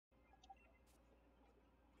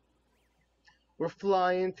We're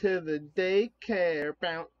flying to the daycare.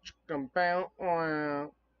 Bounce, chicka, bounce,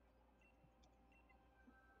 wow.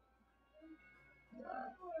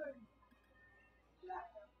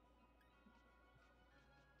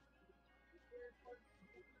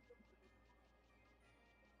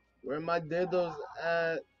 Where my dildos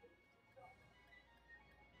at?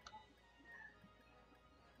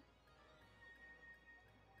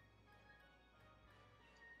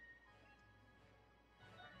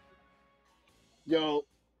 Yo,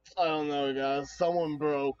 I don't know, guys. Someone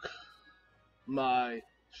broke my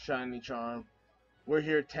shiny charm. We're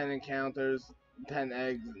here 10 encounters, 10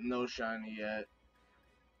 eggs, no shiny yet.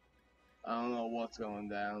 I don't know what's going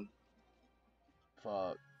down.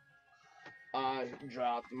 Fuck. I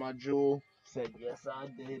dropped my jewel. Said yes I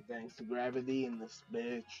did thanks to gravity, and this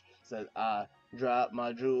bitch said I dropped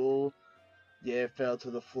my jewel. Yeah, it fell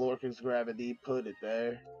to the floor because gravity put it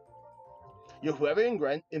there. Yo, whoever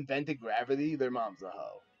invented gravity, their mom's a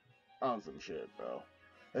hoe. On some shit, bro.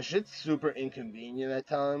 That shit's super inconvenient at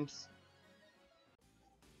times.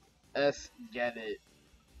 Get it.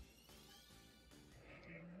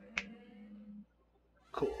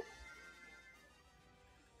 Cool.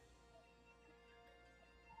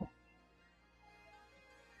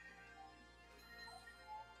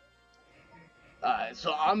 Alright,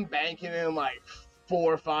 so I'm banking in like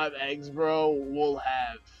 4 or 5 eggs, bro. We'll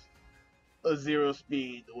have a 0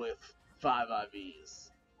 speed with 5 IVs.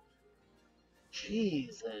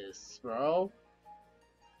 Jesus, bro.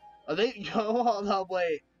 Are they? Yo, hold up,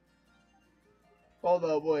 wait. Hold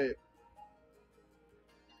up, wait.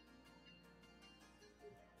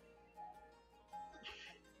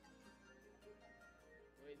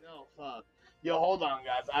 Wait, no, fuck. Yo, hold on,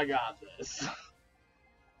 guys. I got this.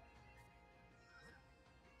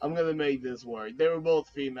 I'm gonna make this work. They were both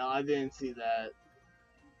female. I didn't see that.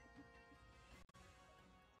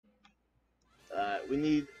 We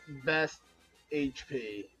need best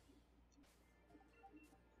HP.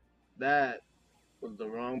 That was the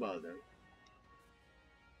wrong button.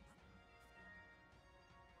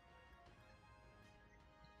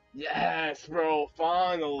 Yes, bro,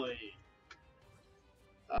 finally.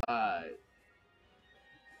 Alright.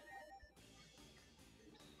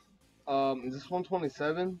 Is this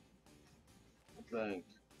 127? I think.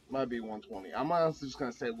 Might be 120. I'm honestly just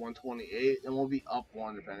gonna say 128, and we'll be up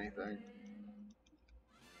one if anything.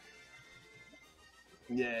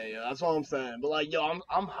 Yeah, that's what I'm saying. But like, yo,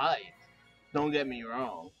 I'm hyped. Don't get me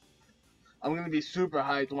wrong. I'm gonna be super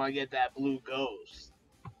hyped when I get that blue ghost.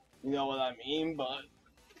 You know what I mean? But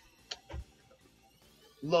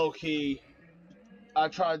low key, I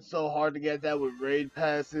tried so hard to get that with raid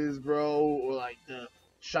passes, bro, or like the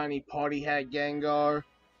shiny party hat Gengar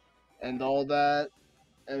and all that,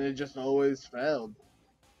 and it just always failed.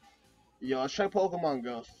 Yo, let's try Pokemon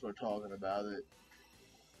Go since we're talking about it.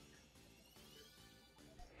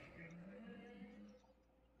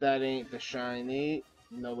 That ain't the shiny.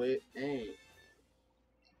 No, it ain't.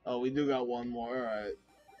 Oh, we do got one more. Alright.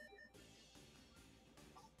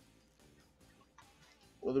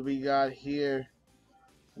 What do we got here?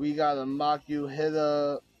 We got a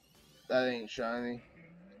Makuhita. That ain't shiny.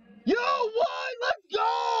 Yo, what? Let's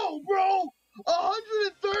go, bro!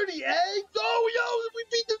 130 eggs? Oh, yo, we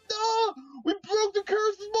beat the... we broke the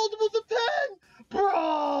curse's multiples of 10!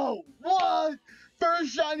 Bro! What?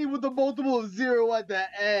 First shiny with a multiple of 0 at the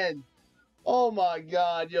end. Oh my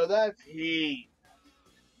god, yo, that's heat.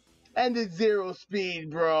 And it's 0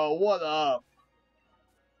 speed, bro. What up?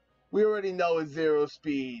 We already know it's 0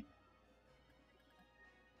 speed.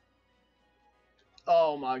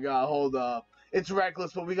 Oh my god, hold up. It's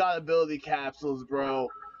reckless, but we got ability capsules, bro.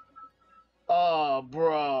 Oh,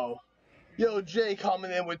 bro. Yo, Jay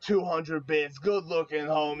coming in with 200 bits. Good looking,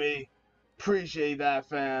 homie. Appreciate that,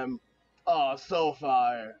 fam. Oh, so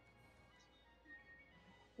fire.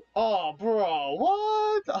 Oh, bro.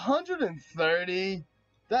 What? 130?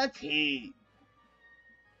 That's heat.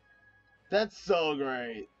 That's so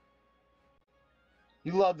great.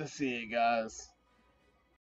 You love to see it, guys.